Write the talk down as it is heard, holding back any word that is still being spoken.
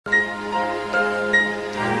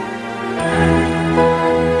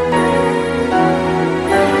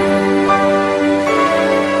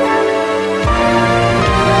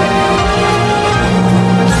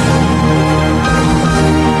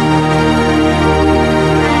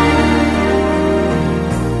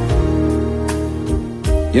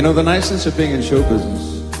You know, the niceness of being in show business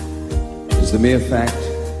is the mere fact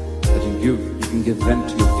that you can give vent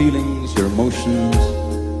to your feelings, your emotions,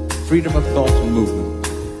 freedom of thought and movement.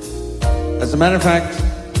 As a matter of fact,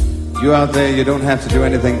 you out there, you don't have to do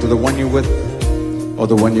anything to the one you're with or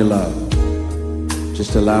the one you love.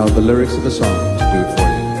 Just allow the lyrics of the song to do it for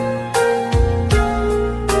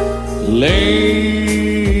you.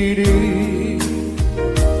 Lady,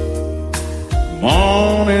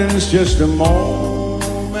 morning's just a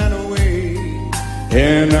moment away,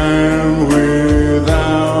 and I'm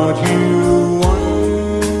without you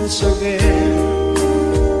once again.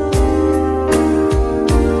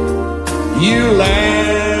 You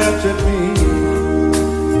laughed at me.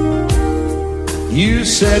 You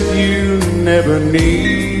said you never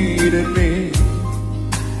needed me.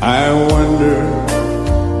 I wonder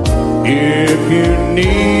if you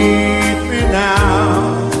need me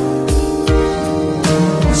now.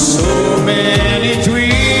 So many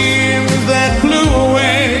dreams that flew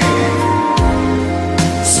away,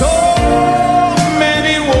 so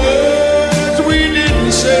many words we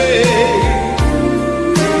didn't say,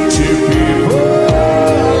 to people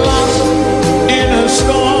lost in a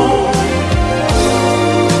storm.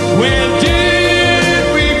 Where did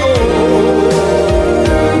we go?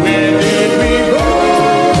 Where did we go?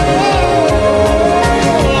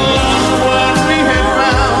 Lost what we had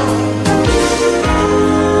found.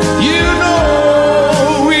 You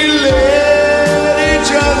know we let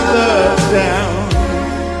each other down.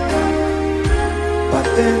 But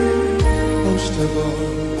then, most of all,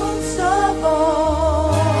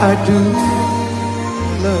 I do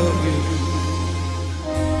love you.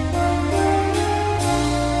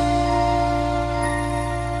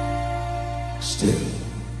 Still.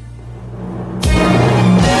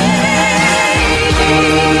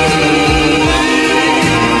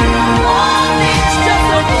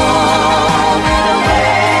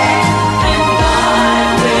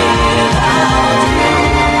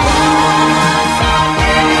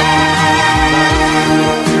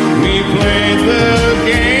 We played the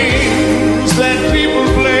games that people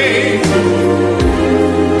play.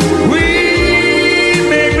 We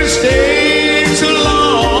make mistakes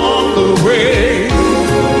along the way.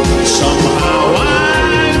 Somehow I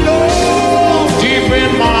know deep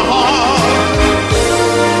in my heart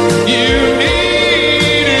you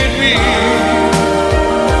needed me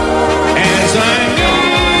as I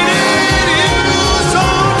needed you so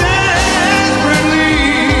desperately.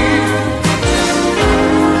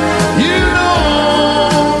 You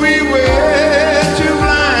know we were too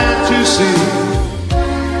blind to see.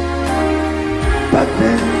 But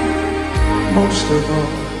then, most of all,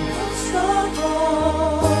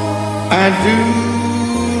 I do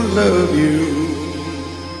love you.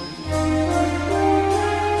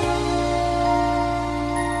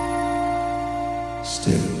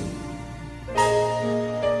 Still,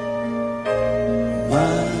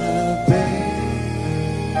 my baby.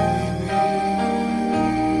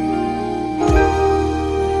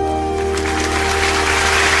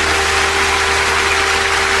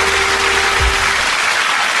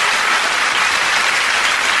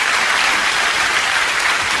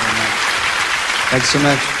 Thanks so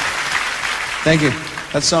much. Thank you.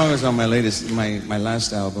 That song was on my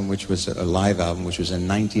last album, which was a live album, which was in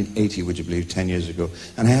 1980, would you believe, 10 years ago.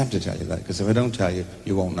 And I have to tell you that, because if I don't tell you,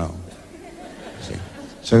 you won't know. See?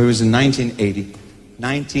 So it was in 1980.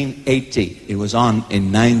 1980. It was on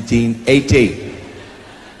in 1980.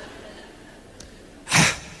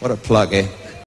 What a plug, eh?